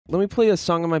Let me play a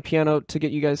song on my piano to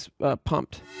get you guys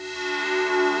pumped.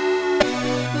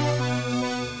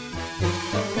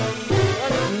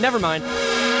 Never mind.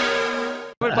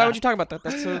 Why would you talk about that?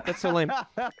 That's so lame.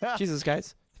 Jesus,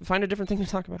 guys. Find a different thing to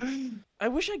talk about. I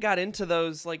wish I got into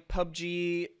those, like,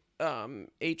 PUBG,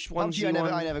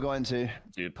 H1Z1. I never got into.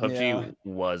 Dude, PUBG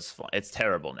was fun. It's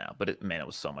terrible now, but man, it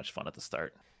was so much fun at the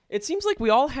start. It seems like we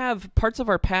all have parts of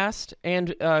our past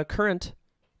and current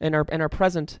and our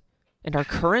present and our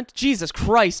current. Jesus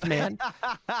Christ, man.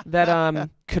 That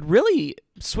could really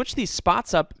switch these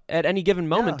spots up at any given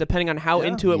moment depending on how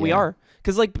into it we are.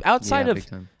 Because like outside of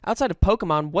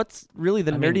Pokemon, what's really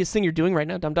the nerdiest thing you're doing right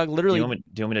now, Dumb Dog? Literally. Do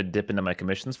you want me to dip into my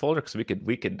commissions folder?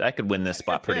 Because I could win this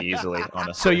spot pretty easily,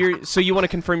 honestly. So you want to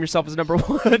confirm yourself as number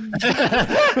 1?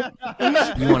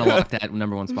 You want to lock that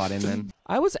number 1 spot in then?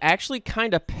 I was actually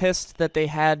kind of pissed that they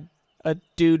had a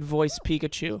dude voice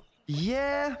Pikachu.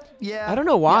 Yeah. I don't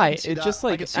know why. Yeah, it's just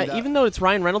like even though it's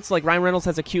Ryan Reynolds, like Ryan Reynolds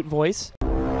has a cute voice,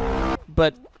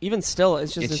 but even still,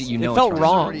 it's just it felt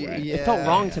wrong. It felt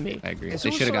wrong to me. I agree.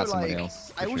 They should have got somebody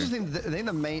else. I also think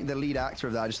the lead actor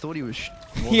of that. I just thought he was.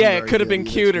 Yeah, it could have been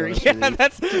cuter. Yeah,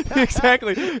 that's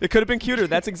exactly. It could have been cuter.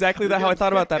 That's exactly how I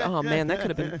thought about that. Oh man, that could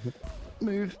have been.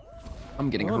 Move. I'm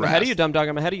getting harassed. harassed. I'm ahead of you, Dumb Dog.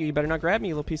 I'm ahead of you. You better not grab me,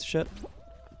 you little piece of shit.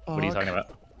 What are you talking about?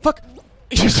 Fuck.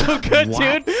 You're so good,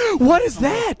 dude. What is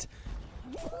that?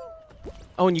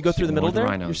 Oh, and you go through the middle there?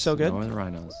 Rhinos. You're so good. Ignore the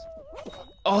rhinos.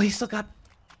 Oh, he still got...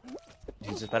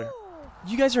 He's just better.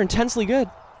 You guys are intensely good.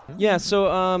 Yeah,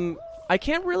 so I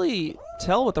can't really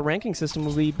tell what the ranking system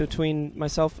will be between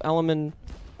myself, Ellum, and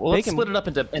Well, let's Bacon. split it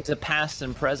up into past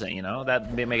and present, you know?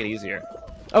 That may make it easier.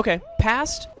 Okay,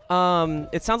 past.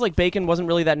 It sounds like Bacon wasn't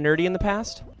really that nerdy in the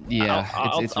past. Yeah,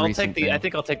 I'll take the. I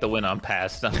think I'll take the win on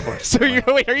past. So are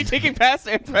you taking past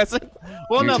and present?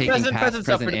 Well, You're no, taking present's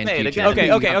up for debate. future.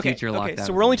 Again, Okay.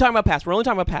 So we're only talking about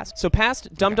past. So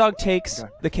past, Dumb Dog takes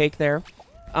the cake there.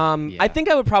 I think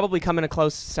I would probably come in a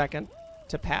close second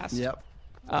to past. Yep.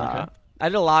 I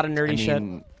did a lot of nerdy shit.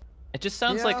 It just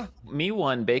sounds like me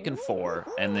 1, Bacon 4,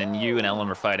 and then you and Ellen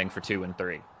are fighting for 2 and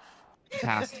 3.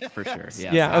 Past for sure.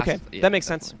 Yeah. Okay. That makes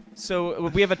sense. So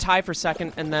we have a tie for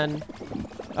second, and then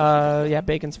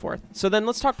Bacon's fourth. So then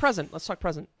let's talk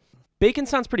present. Bacon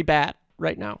sounds pretty bad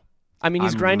right now. I mean,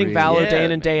 he's grinding Valo day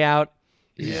in and day out.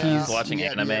 Yeah. He's watching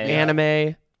anime.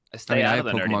 Anime. Stay out of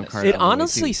the Pokemon nerdiness. card. It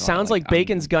honestly sounds like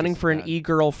Bacon's gunning for an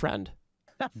e-girlfriend.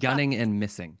 Gunning and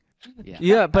missing. Yeah.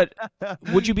 Yeah, but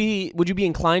would you be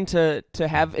inclined to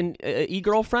have an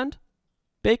e-girlfriend,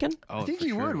 Bacon? Oh, I think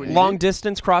you would. Long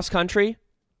distance, cross country.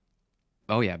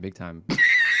 Oh yeah, big time.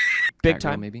 Big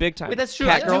time. Big time. Wait, that's true.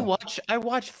 I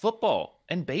watch football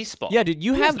and baseball. Yeah, dude,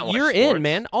 you're in,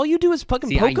 man. All you do is fucking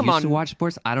Pokemon. I used to watch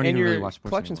sports. I don't even really watch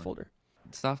sports collections anymore. folder.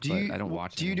 Stuff, but I don't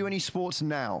watch. Do you do any sports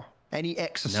now? Any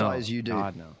exercise you do?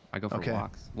 God, no. I go for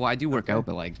walks. Well, I do work out,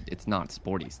 but like it's not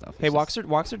sporty stuff. Hey, walks are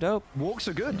dope. Walks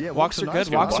are good. Yeah, walks are good. nice.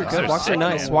 Walks are good. Walks are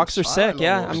nice. Walks are sick.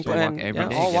 Yeah, I'm glad.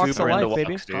 All walks of life,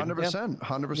 baby. 100%.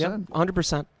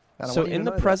 100%. So in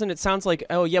the present, it sounds like,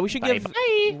 oh yeah, we should give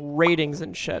ratings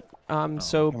and shit.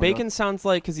 So Bacon sounds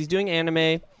like, because he's doing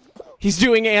anime. He's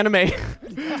doing anime.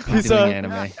 He's doing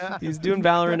anime. He's doing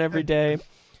Valorant every day.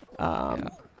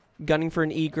 Gunning for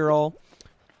an e-girl.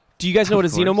 Do you guys know what a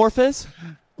xenomorph is?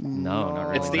 No, not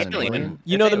really. It's the alien.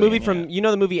 You know the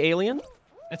movie Alien?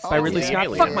 It's by Ridley Scott.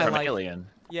 Fuck my life. Alien.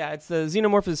 Yeah, it's the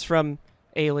xenomorph is from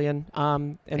Alien.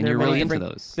 And you're really into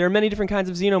those. There are many different kinds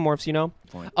of xenomorphs, you know?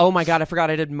 Oh my god, I forgot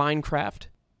I did Minecraft.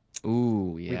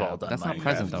 Ooh, yeah. We've all done That's Minecraft. not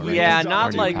present though, right? Yeah,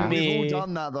 not like me. We've all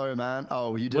done that though, man.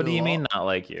 Oh, you did. What do you mean not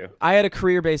like you? I had a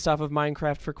career based off of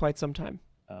Minecraft for quite some time.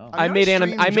 Oh. I made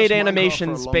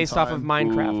animations based off of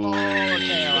Minecraft. Oh,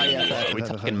 okay. Are we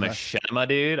talking machinima,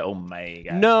 dude? Oh my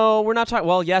god. No, we're not talking.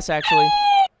 Well, yes, actually.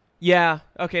 Yeah.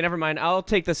 Okay, never mind. I'll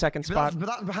take the second spot. But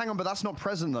hang on, but that's not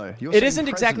present though. It isn't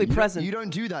exactly present. You don't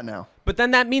do that now. But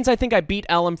then that means I think I beat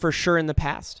Ellum for sure in the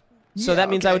past. So that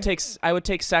means I would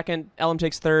take second, Ellum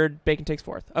takes third, Bacon takes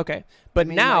fourth. Okay. But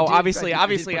now, obviously, I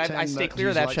stay clear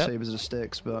of that shit. Lightsabers as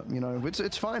sticks, but you know,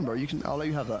 it's fine, bro. I'll let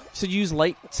you have that. So you use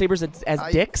lightsabers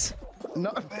as dicks?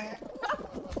 No.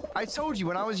 I told you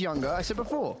when I was younger. I said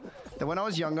before that when I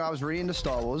was younger, I was really into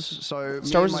Star Wars. So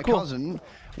me and my cousin,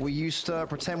 we used to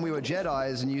pretend we were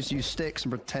Jedis and used to use sticks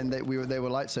and pretend that they were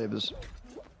lightsabers.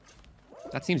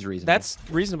 That seems reasonable. That's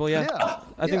reasonable, yeah.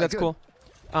 I think that's cool.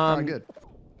 Very good.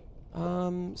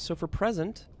 So for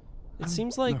present, it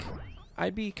seems like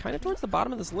I'd be kind of towards the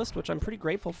bottom of this list, which I'm pretty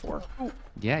grateful for.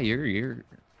 Yeah, you're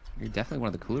definitely one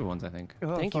of the cooler ones, I think.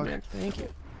 Thank you, man. Thank you.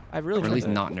 I really. Or at least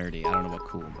not nerdy. I don't know what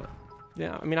cool, but.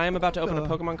 Yeah, I mean, I am about to open a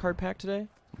Pokemon card pack today,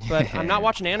 but I'm not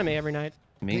watching anime every night.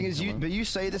 Me? Thing is, but you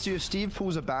say this, if Steve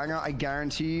pulls a banger, I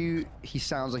guarantee you, he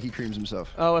sounds like he creams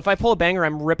himself. Oh, if I pull a banger,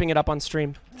 I'm ripping it up on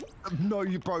stream. No,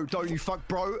 you bro, don't you fuck,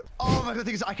 bro. Oh my god, the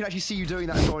thing is, I can actually see you doing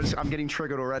that, so I'm getting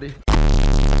triggered already.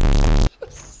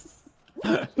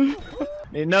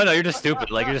 No, you're just stupid.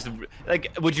 Like you're just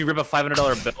like, would you rip a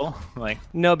 $500 bill? Like,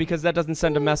 No, because that doesn't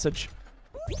send a message.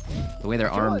 The way their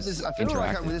arms I feel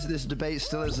like interact. this debate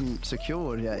still isn't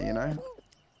secured yet, you know?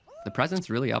 The present's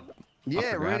really up.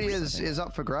 Yeah, it really grabs, is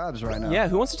up for grabs right now. Yeah,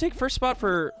 who wants to take first spot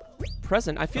for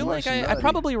present? I feel like Unless I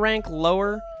probably rank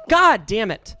lower. God damn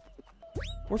it.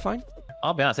 We're fine.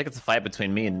 I'll be honest. I think it's a fight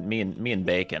between me and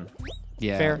Bacon.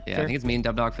 Yeah, Fair, yeah. fair. I think it's me and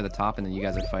Dub for the top, and then you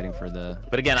guys are fighting for the.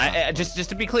 But again, I just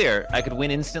to be clear, I could win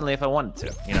instantly if I wanted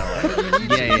to. You know, like,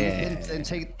 Yeah. And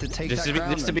take just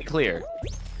that to be clear.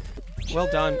 Well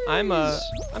done.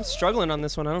 I'm struggling on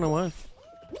this one. I don't know why.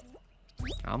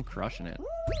 I'm crushing it.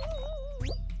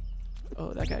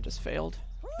 Oh, that guy just failed.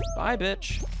 Bye,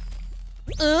 bitch.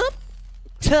 Up,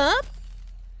 top,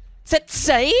 set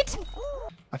side.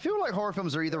 I feel like horror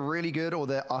films are either really good or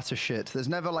they're utter shit. There's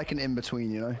never like an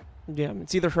in-between, you know? Yeah,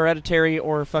 it's either Hereditary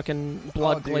or fucking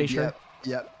Blood Oh, dude, Glacier.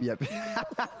 Yep.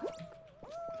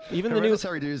 Even the new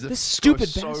Hereditary, dude, is this stupid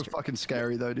so bastard. fucking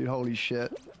scary though, dude. Holy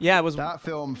shit. Yeah, it was That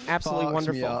film absolutely fucks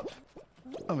wonderful. me up.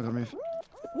 Oh my god, move.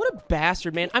 What a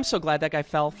bastard, man. I'm so glad that guy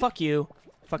fell. Fuck you.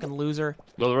 Fucking loser.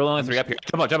 Well, we're only 3 up here.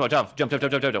 Jump.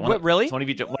 What, really? One of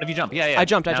you jump. Yeah. I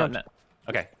jumped.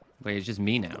 Okay. Wait, it's just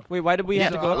me now. Wait, why did we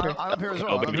have to go up here? I'm up here as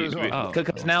well. I'm up here as well.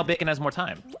 Because now Bacon has more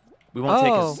time. We won't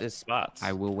Oh. take his spots.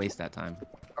 I will waste that time.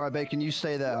 Alright, Bacon, you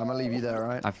stay there. I'm gonna leave you there,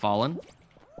 alright? I've fallen.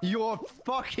 You're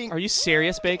fucking Are you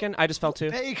serious, Bacon? I just fell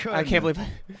too. Bacon. I can't believe.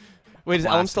 Wait, is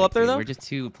Ellen still up there Dude, though? We're just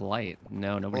too polite.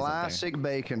 No, nobody's up there. Classic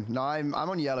Bacon. No, I'm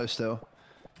on yellow still.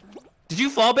 Did you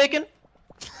fall, Bacon?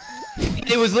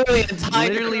 It was literally entire.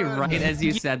 Literally right as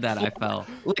you said that, I fell.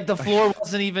 Like the floor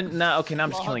wasn't even. Nah, okay, now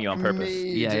I'm just killing you on Fuck purpose.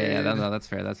 me, Yeah. dude. No, that's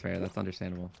fair. That's fair. That's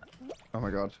understandable. Oh my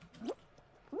god.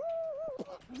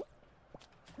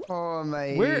 Oh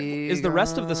my. Where is the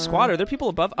rest of the squad? Are there people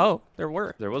above? Oh, there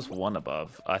were. There was one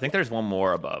above. I think there's one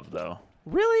more above though.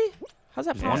 Really? How's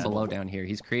that There's one possible? below down here.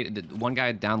 He's created. One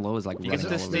guy down low is like running get all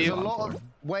this, over Steve? the There's a lot floor. of.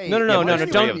 Wait. No. Yeah, but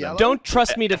there's three of them. Don't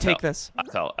trust me to I take fell. this. I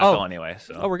fell Oh. anyway.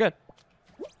 So. Oh, we're good.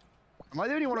 Am I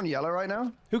the only one on yellow right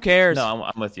now? Who cares? No,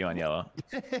 I'm with you on yellow.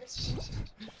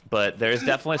 But there's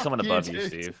definitely someone Fuck you, above you,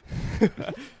 dude. Steve.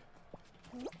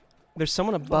 There's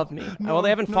someone above me. No, Well, they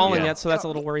haven't no, fallen yeah. yet, so that's a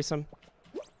little worrisome.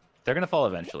 They're gonna fall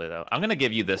eventually, though. I'm gonna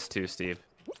give you this too, Steve.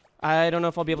 I don't know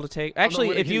if I'll be able to take. Actually,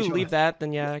 wait, if you huge leave one. that,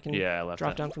 then yeah, I can Yeah, I left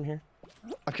drop it. down from here.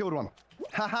 I killed one.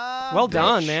 Haha. Well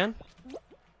done, bitch. man.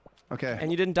 Okay. And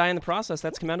you didn't die in the process.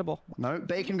 That's commendable. No,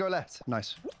 Bacon go left.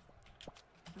 Nice.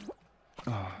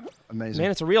 Oh, amazing.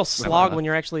 Man, it's a real slog when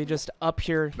you're actually just up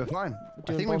here We're fine. I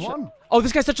doing think we bullshit. won. Oh,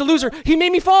 this guy's such a loser. He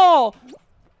made me fall.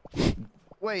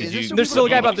 Wait, Did is you- this There's still a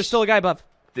guy above? above. There's still a guy above.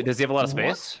 Does he have a lot of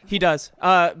space? He does.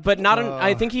 But not on.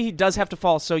 I think he does have to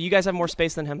fall. So you guys have more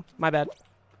space than him. My bad.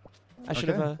 I should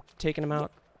have Okay. taken him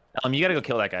out. You gotta go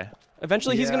kill that guy.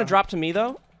 Eventually, he's Yeah. gonna drop to me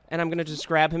though, and I'm gonna just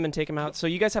grab him and take him out. So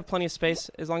you guys have plenty of space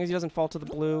as long as he doesn't fall to the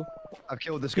blue. I've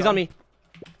killed this guy. He's on me.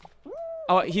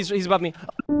 Oh, he's above me.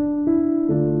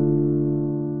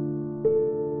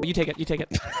 You take it. You take it.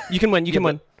 You can win. You can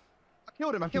win. I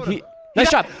killed him. I killed He- him. nice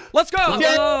job. Let's go.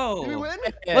 Did we win?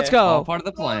 Let's All go. part of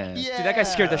the plan. Yeah. Dude, that guy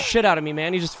scared the shit out of me,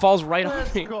 man. He just falls right on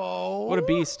me. Go. What a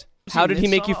beast. Seen How did he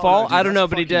make you Midsommar? fall? Oh, no, dude, I don't know, that's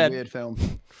but he fucking did. Weird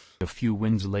film. A few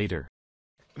wins later.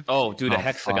 Oh, dude, a Oh,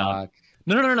 hexagon. fuck.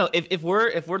 No. If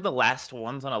we're the last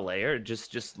ones on a layer,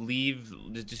 just leave.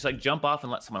 Just like jump off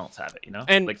and let someone else have it. You know.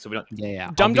 And- like so we don't. Yeah.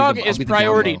 I'll Dumb be dog the- I'll is be the down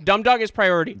priority. low. Dumb dog is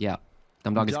priority. Yeah.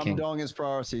 Dumb dog is Dumb king. dong is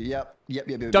priority. Yep.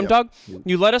 Dumb dog,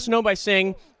 you let us know by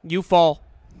saying you fall.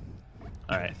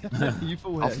 All right. You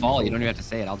fool I'll him. fall. You don't even have to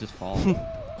say it. I'll just fall.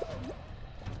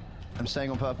 I'm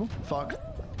staying on purple. Fuck.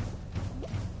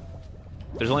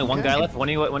 There's only one Okay. guy left. Want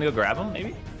to go grab him?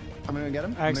 Maybe. I'm gonna get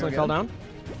him. I accidentally fell down.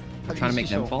 Trying to make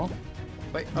them fall.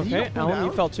 Wait, did he Okay, not fall Alan, you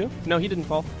down? fell too. No, he didn't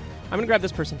fall. I'm gonna grab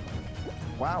this person.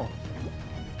 Wow.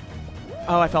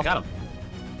 Oh, I fell. Got him.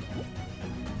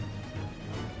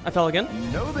 I fell again.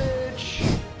 No,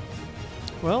 bitch.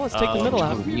 Well, let's take the middle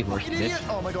out. You horse Fucking bitch. idiot.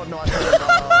 Oh my god, no,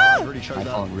 I really choked I've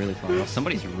out. fallen really far.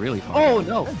 Somebody's really far.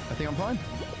 no. I think I'm fine.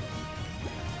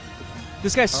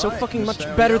 This guy's so Alright, fucking let's much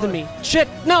stay on better yellow. than me. Shit,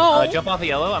 no! Jump off the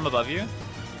yellow. I'm above you.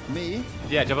 Me?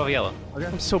 Yeah, jump off the yellow. Okay.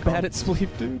 I'm so bad at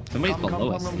spleef, dude. Somebody's Come,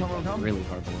 below us. come. Really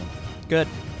far below. Good.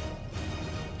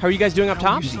 How are you guys doing up How are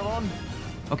top? you still on?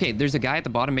 Okay, there's a guy at the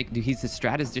bottom. Dude, his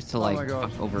strat is just to Oh like my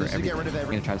God. fuck over Just to get everything. rid of I'm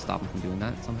every- gonna try to stop him from doing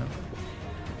that somehow.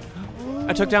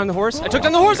 I took down the horse. I took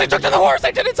down the horse. I took down the horse.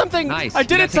 I did it something. Nice. I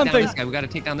did it something. We gotta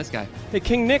take down this guy. Hey,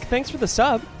 King Nick, thanks for the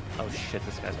sub. Oh shit,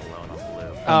 this guy's alone on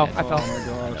blue. Oh, I fell.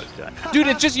 Oh my god. Dude,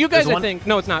 it's just you guys, There's I one- think.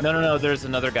 No, it's not. No, there's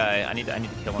another guy. I need to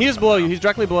kill him. He is below you. somehow. He's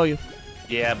directly below you.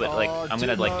 Yeah, but like I'm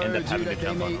gonna like end up having to they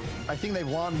jump on may- him. I think they've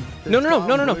won. No.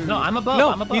 No, I'm above. No,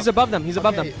 I'm above. he's above them. He's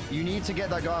above Okay, them. you need to get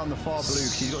that guy on the far blue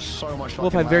because he's got so much fucking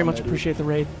Wolf, I very land much there, dude. appreciate the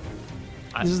raid.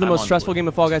 I- This is the I'm most on stressful blue. game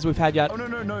of Fall Guys we've had yet. Oh no.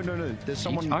 There's Are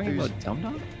someone you talking who's... about Dum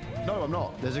Dum? No, I'm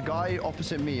not. There's a guy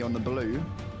opposite me on the blue.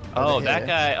 Oh, over that here.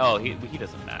 guy. Oh, he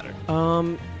doesn't matter.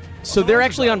 So they're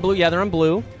actually on blue. Yeah, they're on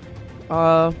blue.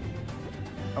 Oh,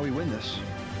 we win this.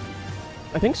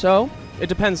 I think so. It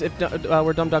depends if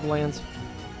where Dumb Dog lands.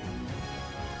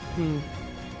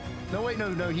 No, wait,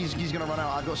 no. He's gonna run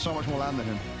out. I've got so much more land than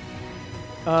him.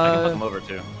 I can fuck him over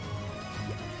too.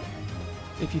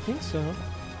 If you think so.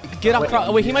 Get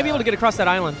up. Wait, he might be able to get across that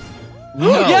island. No.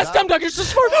 Yes, Dumb Dog, you're so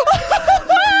smart.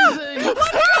 Amazing!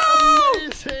 Let's go!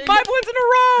 Amazing! 5 wins in a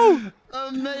row.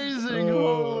 Amazing!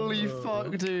 Holy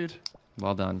fuck, dude.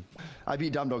 Well done. I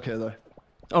beat Dumb Dog here though.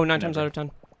 Oh, 9 times out of 10.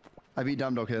 I beat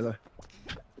Dumb Dog here though.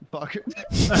 Fuck.